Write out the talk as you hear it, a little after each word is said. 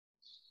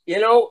You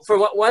know, for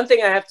one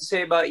thing I have to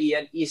say about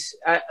Ian is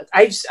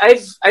I've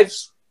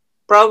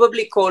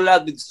probably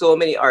collabed with so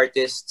many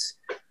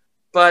artists,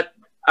 but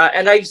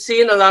and I've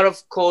seen a lot of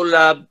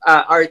collab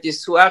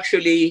artists who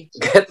actually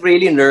get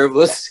really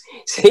nervous.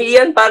 Si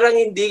Ian parang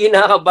hindi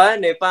kinakabahan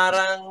eh,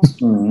 parang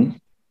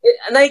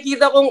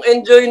nakikita kong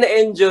enjoy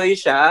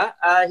siya.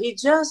 He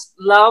just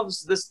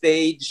loves the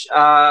stage.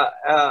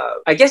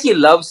 I guess he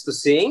loves to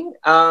sing.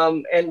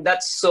 And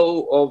that's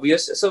so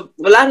obvious. So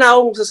wala na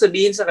akong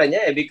sasabihin sa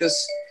kanya eh, because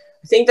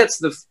I think that's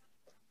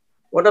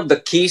one of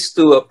the keys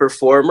to a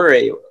performer.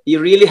 Eh.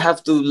 You really have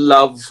to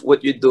love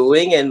what you're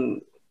doing and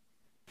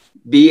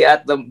be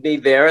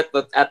there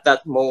at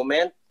that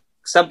moment.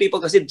 Some people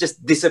kasi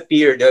just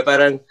disappear. Diba?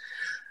 Parang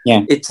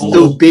it's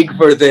too big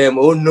for them.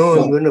 Oh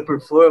no, I'm gonna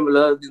perform in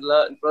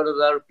front of a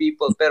lot of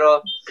people. Pero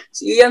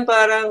si Ian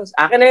parang,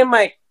 akin na yung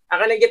mic,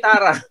 akin na yung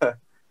gitara.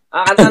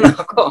 Akanta na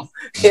ako.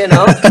 You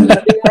know?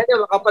 Sabi nga niya,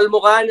 makapal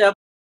mukha niya.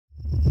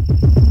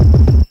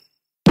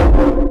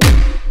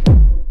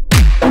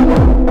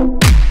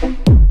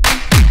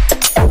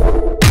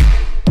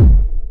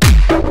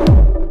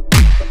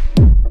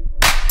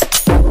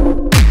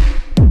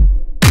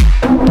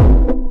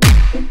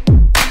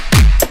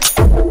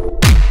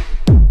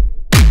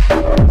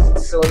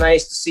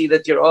 Nice to see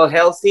that you're all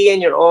healthy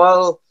and you're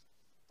all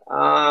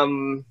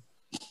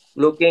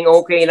looking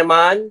okay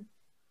naman.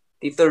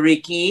 Tito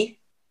Ricky.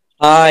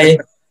 Hi.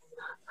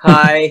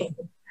 Hi.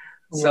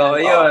 So,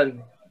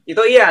 yun.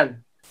 Tito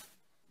Ian.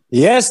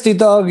 Yes,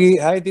 Tito Ogie.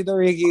 Hi, Tito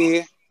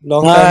Ricky.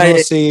 Long time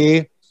no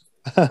see.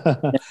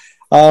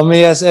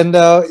 Yes, and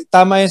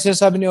tama yung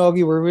sinasabi ni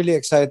Ogie. We're really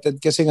excited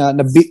kasi nga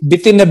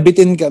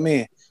bitin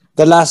kami.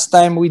 The last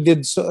time we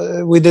did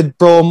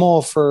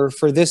promo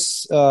for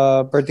this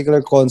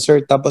particular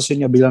concert, tapos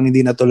yun nga bilang hindi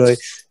natuloy.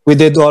 We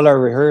did all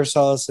our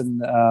rehearsals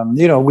and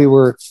you know, we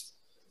were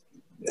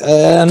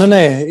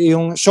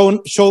yung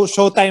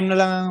showtime na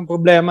lang ang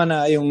problema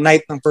na yung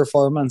night ng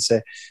performance eh.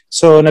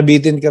 So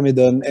nabitin kami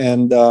doon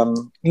and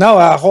now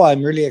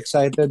I'm really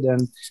excited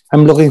and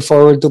I'm looking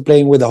forward to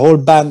playing with the whole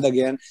band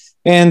again.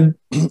 And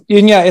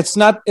yun nga, it's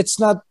not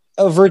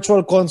a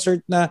virtual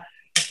concert na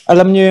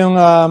alam niyo yung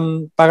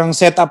parang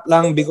setup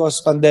lang because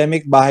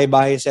pandemic,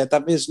 bahay-bahay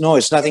setup is. No,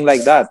 it's nothing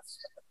like that.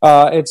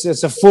 It's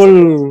a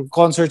full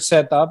concert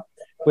setup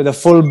with a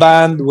full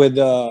band, with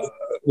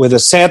a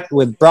set,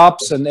 with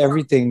props and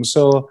everything.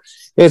 So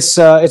it's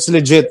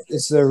legit.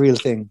 It's the real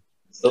thing.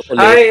 So,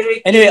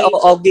 anyway,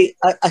 Ogie,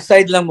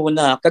 aside lang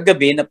muna,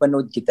 kagabi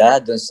napanood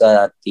kita doon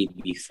sa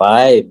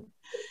TV5.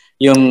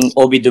 Yung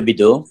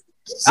Obido-bido.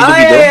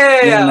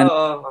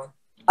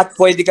 At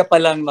pwede ka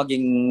palang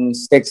maging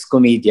sexy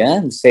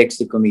comedian.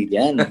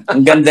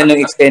 Ang ganda ng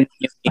extension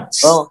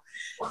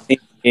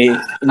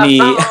ni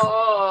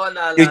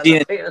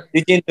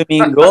Eugene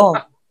Domingo.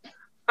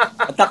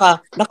 At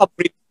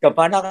naka-brief ka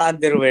pa,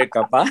 naka-underwear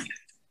ka pa.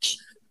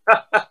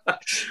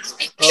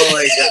 Oh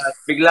my God.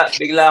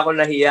 Bigla ako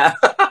nahiya.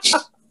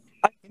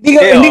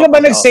 Hindi ka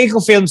ba nag-Seiko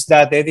Films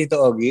dati,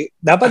 Tito Ogie?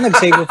 Dapat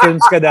nag-Seiko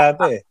Films ka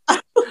dati.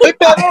 Uy,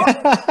 pero,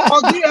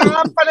 Ogie,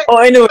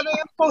 anyway. Pala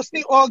yung post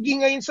ni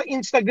Ogie ngayon sa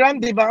Instagram,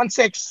 di ba? Ang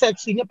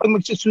sexy niya pag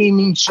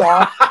magsiswimming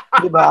siya.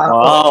 Di ba?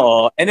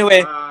 Wow.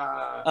 Anyway.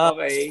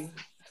 Okay.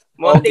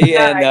 Monty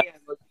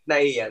na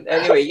Ian.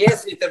 Anyway,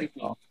 yes, Tito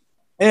Ricky.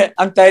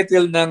 Ang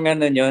title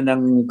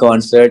ng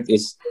concert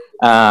is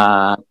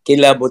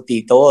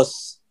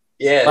Kilabotitos.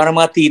 Yes. Para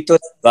mga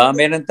titos, ba?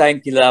 Meron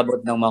tayong kilabot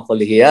ng mga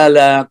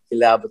Kolehiyala,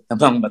 kilabot ng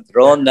mga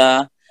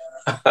matrona.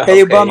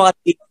 Kayo ba mga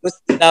titos,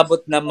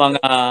 kilabot ng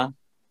mga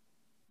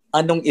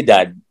anong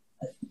edad?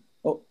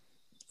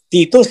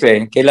 Titos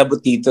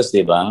kilabotitos,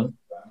 di ba?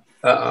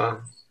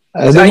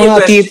 Mga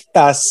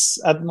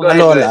titas at mga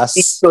lolas.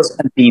 Titos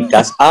and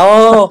titas.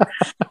 Oh!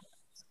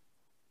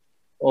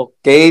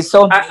 Okay,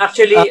 so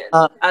actually,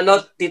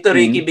 Tito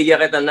Ricky,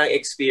 bigyan kita ng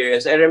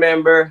experience. I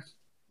remember,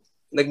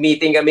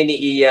 nag-meeting kami ni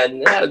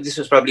Ian. This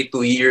was probably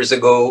 2 years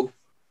ago.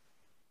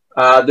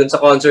 Doon sa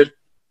concert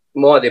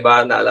mo, di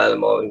ba? Naalala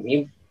mo,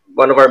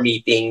 one of our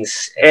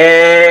meetings.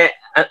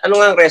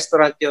 Ano nga ang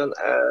restaurant yun?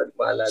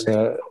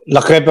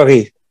 La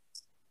Creperie.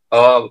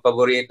 Oh,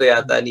 paborito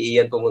yata ni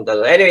Ian pumunta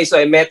doon. Anyway, so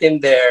I met him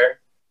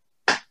there.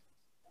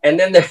 And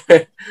then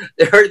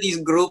there were these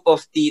group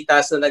of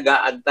titas na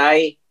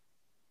nag-aantay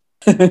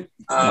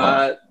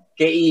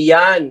kay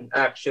Ian,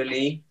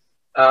 actually.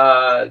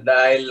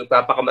 Dahil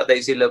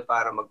papakamatay sila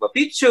para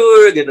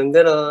magpa-picture,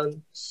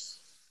 ganun.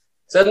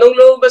 So, nung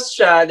lumabas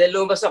siya, dahil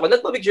lumabas ako,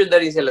 nagpa-picture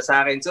na rin sila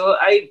sa akin. So,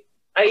 I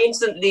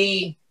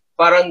instantly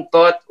parang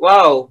thought,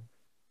 wow,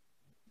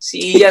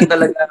 si Ian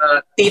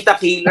talaga, tita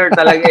killer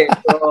talaga eh.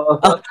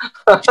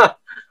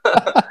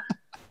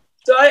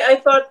 So I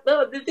thought,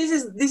 no,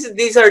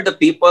 these are the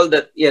people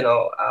that, you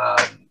know,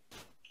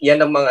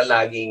 yan ang mga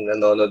laging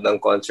nanonood ng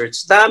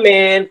concerts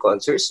namin,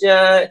 concerts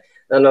niya,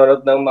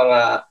 nanonood ng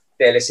mga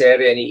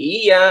teleserye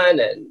ni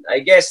Ian, and I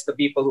guess the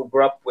people who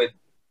grew up with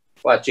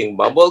watching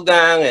Bubble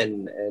Gang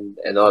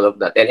and all of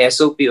that, and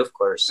SOP of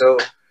course. So,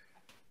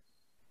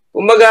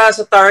 kumbaga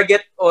sa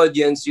target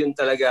audience, yun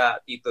talaga,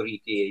 Tito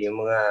Ricky,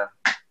 yung mga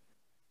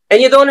And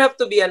you don't have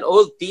to be an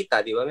old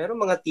tita, di ba? Meron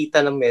mga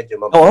tita na medyo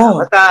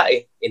mabata,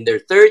 in their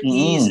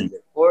 30s, in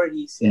their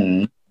 40s.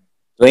 Yeah.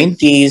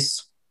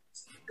 20s.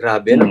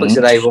 Grabe, no? Pag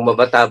sinabi mong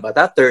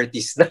mabata-bata,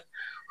 30s na.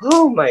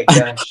 Oh my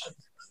gosh.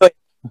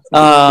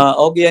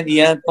 Ogie and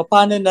Ian,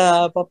 paano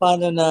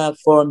na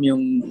form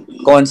yung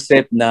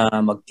concept na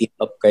mag-team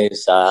up kayo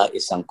sa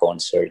isang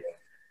concert?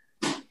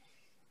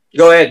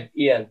 Go ahead,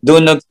 Ian.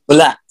 Doon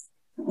nagsimula.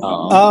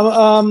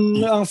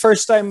 Ang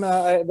first time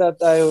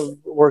that I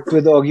worked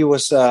with Ogie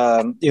was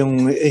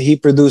he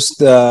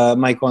produced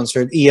my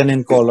concert Ian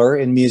in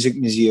Color in Music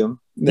Museum.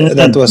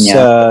 That was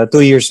 2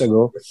 years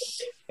ago.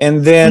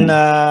 And then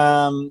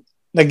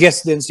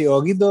nag-guest din si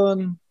Ogie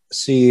doon,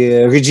 si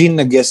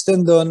Regine nag-guest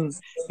din doon.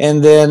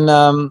 And then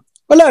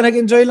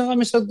nag-enjoy lang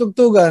kami sa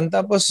tugtugan.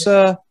 Tapos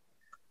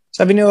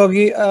sabi ni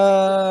Ogie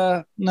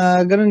na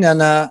gano'n niya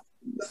na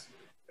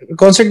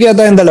concert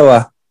yata yung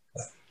dalawa.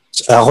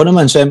 Ako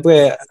naman,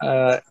 syempre,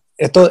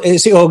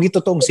 si Ogie,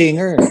 totoong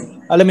singer.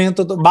 Alam mo yung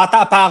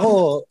bata pa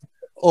ako,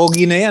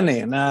 Ogie na yan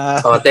eh.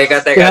 Na, teka.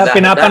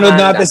 Pinapanood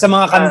natin sa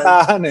mga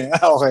kantahan eh.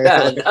 Okay.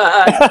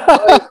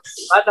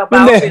 Bata pa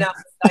ako,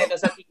 pinapanood tayo na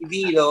sa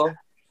TV, no?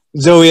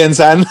 Joey and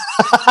San?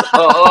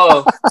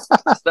 Oo.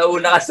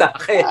 Nauna ka sa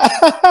akin.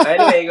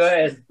 Anyway, go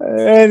ahead.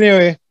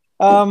 Anyway.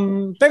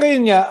 Pero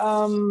yun nga,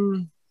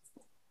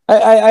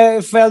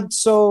 I felt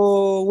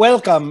so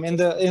welcome in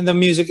the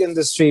music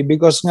industry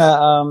because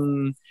nga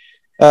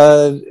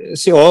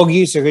si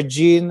Ogie, si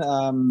Regine,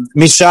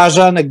 Miss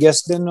Shaja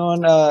nag-guest din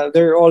noon.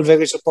 They're all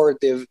very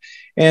supportive.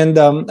 And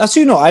as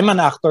you know, I'm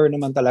an actor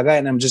naman talaga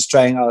and I'm just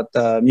trying out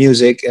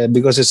music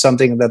because it's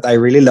something that I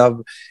really love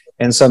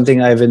and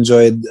something I've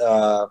enjoyed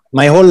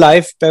my whole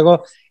life.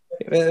 Pero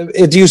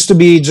it used to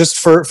be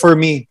just for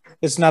me.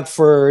 It's not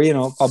for,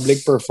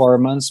 public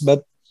performance,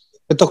 but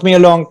it took me a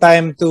long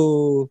time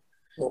to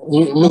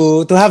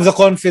have the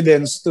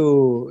confidence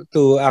to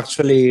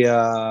actually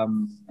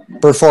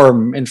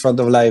perform in front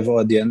of live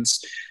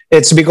audience.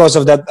 It's because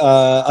of that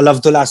A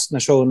Love to Last na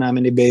show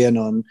namin ni Bea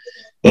noon.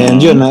 And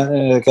yun,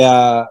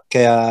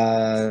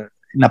 kaya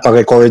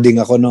napa-recording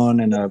ako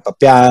noon and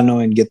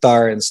pa-piano and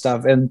guitar and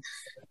stuff. And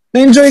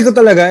na-enjoy ko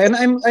talaga. And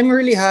I'm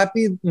really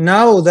happy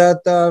now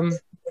that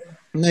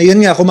na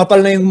yun nga, kumapal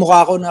na yung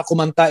mukha ko na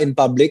kumanta in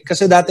public.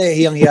 Kasi dati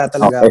hiyang-hiya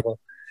talaga ako.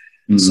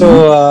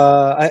 So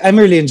I'm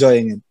really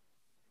enjoying it.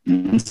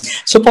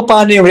 So,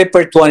 paano yung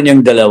repertoire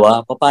niyong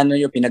dalawa? Paano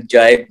yung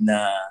pinag-jive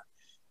na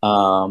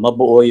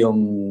mabuo yung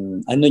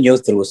nyo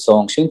through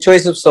songs? Yung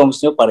choice of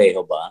songs nyo,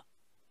 pareho ba?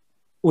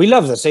 We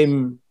love the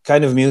same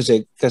kind of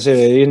music kasi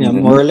yun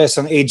yan, more or less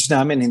ang age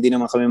namin, hindi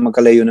naman kami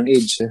magkalayo ng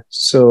age.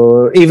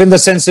 So, even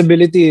the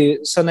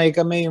sensibility, sanay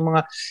kami yung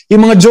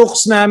mga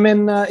jokes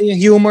namin, yung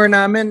humor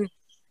namin,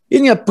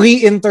 yun nga,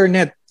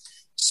 pre-internet.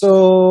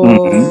 So,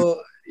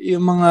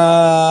 yung mga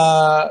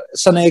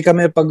sanay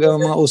kami pag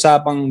mga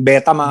usapang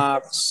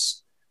Betamax,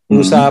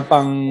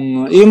 usapang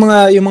yung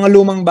mga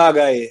lumang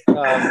bagay.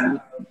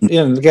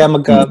 Yun, kaya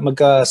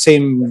magka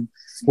same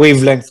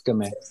wavelength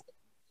kami.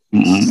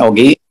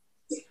 Okay.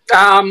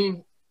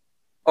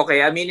 Okay,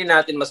 aminin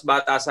natin mas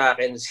bata sa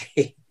akin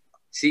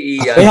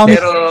si Ian.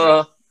 Pero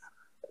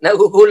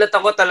nagugulat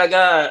ako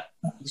talaga.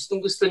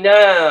 Gustong-gusto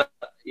niya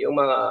yung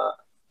mga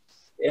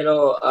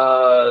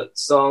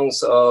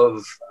songs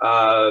of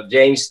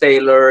James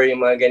Taylor,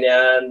 yung mga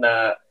ganyan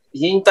na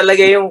yun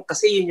talaga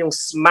kasi yun yung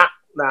smack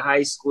na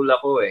high school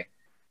ako eh.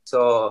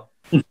 So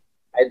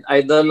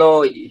I don't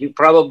know, he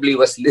probably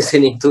was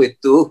listening to it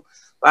too.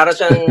 Para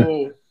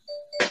siyang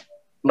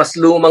mas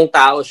lumang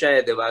tao siya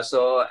eh, di ba?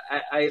 So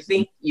I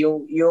think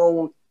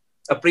yung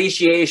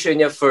appreciation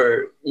niya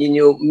for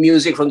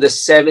music from the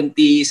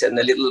 70s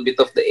and a little bit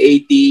of the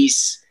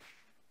 80s,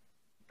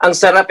 ang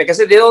sarap eh.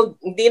 Kasi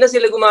hindi na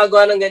sila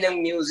gumagawa ng ganyang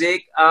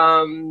music.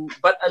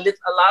 But a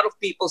lot of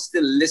people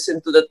still listen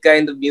to that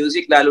kind of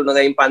music, lalo na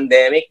ngayong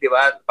pandemic, di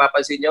ba?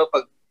 Papansin nyo,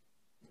 pag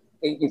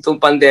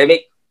itong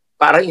pandemic,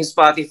 parang yung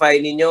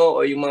Spotify ninyo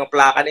o yung mga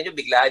plaka ninyo,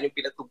 biglaan yung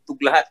pinatugtog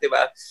lahat, di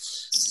ba?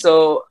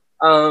 So,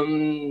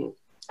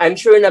 I'm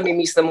sure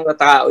nami-miss ng mga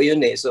tao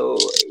yun eh. So,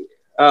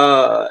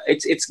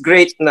 it's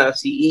great na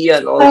si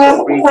Ian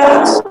also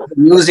appreciates the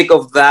music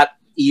of that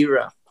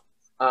era.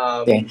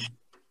 Okay.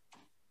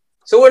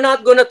 So we're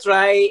not gonna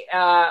try,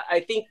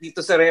 I think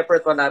dito sa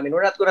repertoire namin,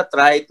 we're not gonna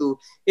try to,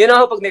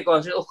 pag may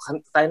concert,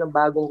 kanta tayo ng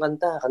bagong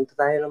kanta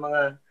tayo ng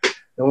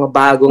mga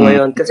bago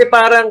ngayon. Kasi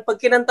parang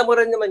pag kinanta mo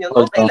rin naman yun,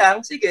 okay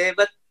lang, sige,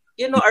 but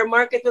our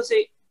market will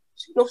say,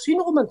 sino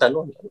kumanta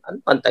nun?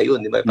 Ano kanta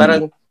yun? Diba?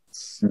 Parang,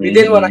 we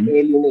didn't wanna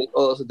alienate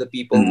also the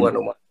people who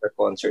wanna watch our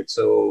concert.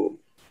 So,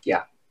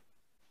 yeah.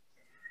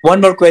 One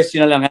more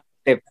question na lang.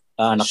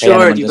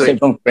 Sure.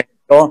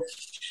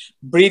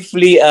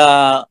 Briefly,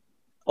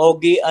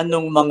 Ogie,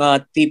 anong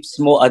mga tips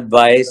mo,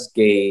 advice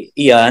kay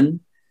Ian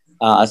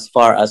as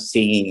far as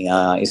singing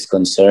is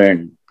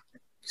concerned?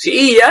 Si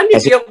Ian,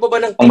 hindi ako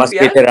ba ng tip mas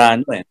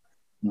veterano eh.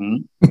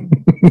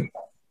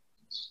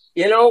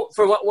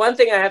 For one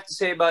thing I have to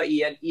say about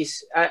Ian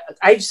is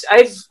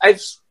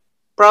I've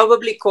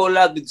probably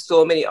collabed with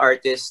so many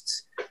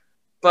artists,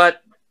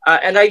 but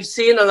and I've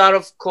seen a lot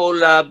of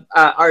collab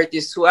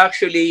artists who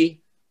actually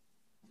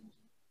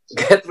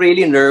get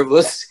really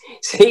nervous.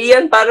 Si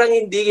Ian parang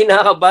hindi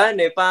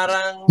kinakabahan eh.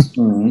 Parang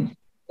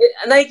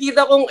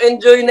nakikita kong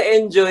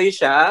enjoy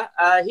siya.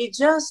 He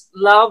just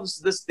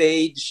loves the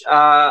stage.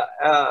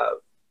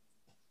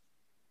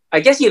 I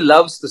guess he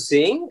loves to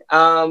sing.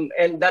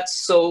 And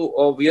that's so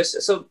obvious.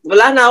 So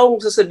wala na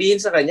akong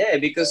sasabihin sa kanya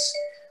eh, because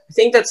I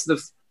think that's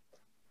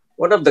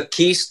one of the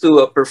keys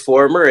to a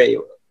performer. Eh.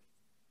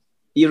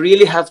 You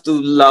really have to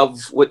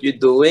love what you're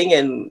doing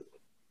and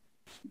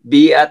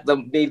be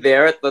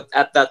there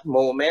at that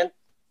moment.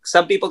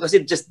 Some people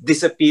kasi just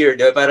disappear.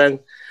 Diba? Parang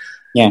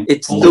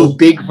it's too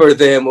big for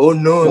them. Oh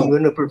no, I'm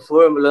gonna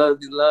perform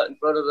in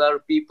front of a lot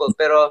of people.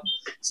 Pero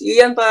si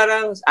Ian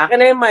parang, akin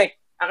na yung mic,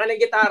 akin na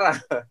yung gitara.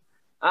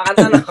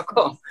 Akanta na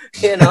ako.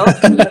 You know?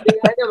 Sabi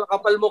nga niya,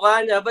 makapal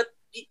mukha niya. But,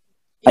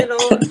 you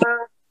know,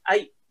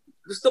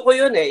 gusto ko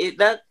yun eh.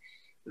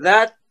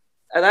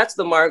 That's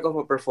the mark of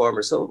a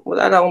performer. So,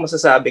 wala na akong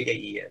masasabi kay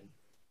Ian.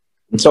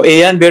 So,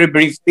 Ian, very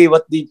briefly,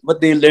 what did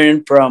you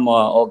learn from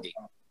Ogie?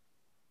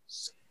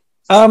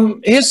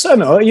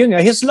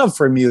 His love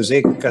for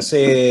music.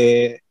 Kasi,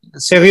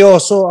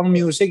 seryoso ang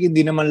music.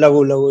 Hindi naman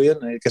laro-laro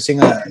yun. Eh.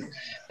 Kasi nga,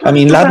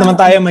 lahat naman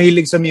tayo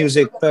mahilig sa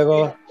music.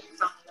 Pero,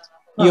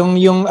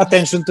 yung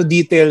attention to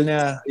detail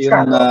niya,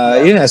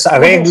 yung sa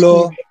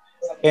arreglo,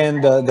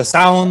 and the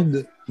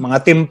sound, mga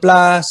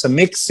timpla, sa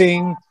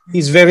mixing.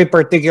 He's very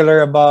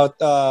particular about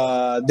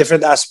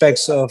different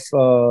aspects of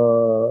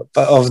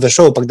the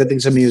show pagdating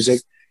sa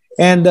music.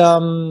 And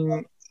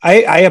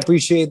I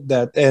appreciate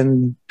that.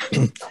 And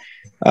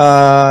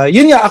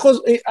yun nga,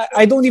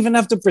 I don't even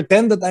have to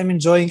pretend that I'm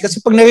enjoying.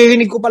 Kasi pag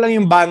naririnig ko pa lang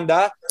yung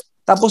banda,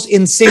 tapos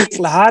in sync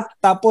lahat,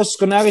 tapos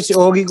kunwari si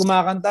Ogie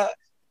kumakanta,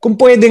 kung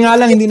pwede nga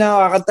lang, hindi na ako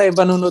kakanta,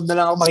 panunod na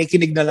lang ako,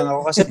 makikinig na lang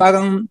ako. Kasi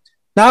parang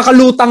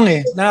nakakalutang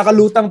eh.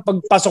 Nakakalutang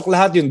pagpasok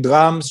lahat, yung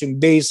drums, yung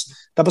bass,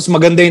 tapos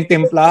maganda yung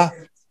timpla.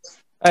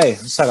 Ay,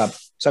 sarap.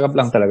 Sarap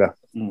lang talaga.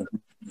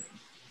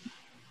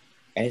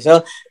 Okay,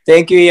 so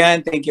thank you, Ian.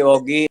 Thank you,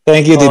 Ogie.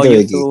 Thank you, Tito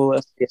Ricky.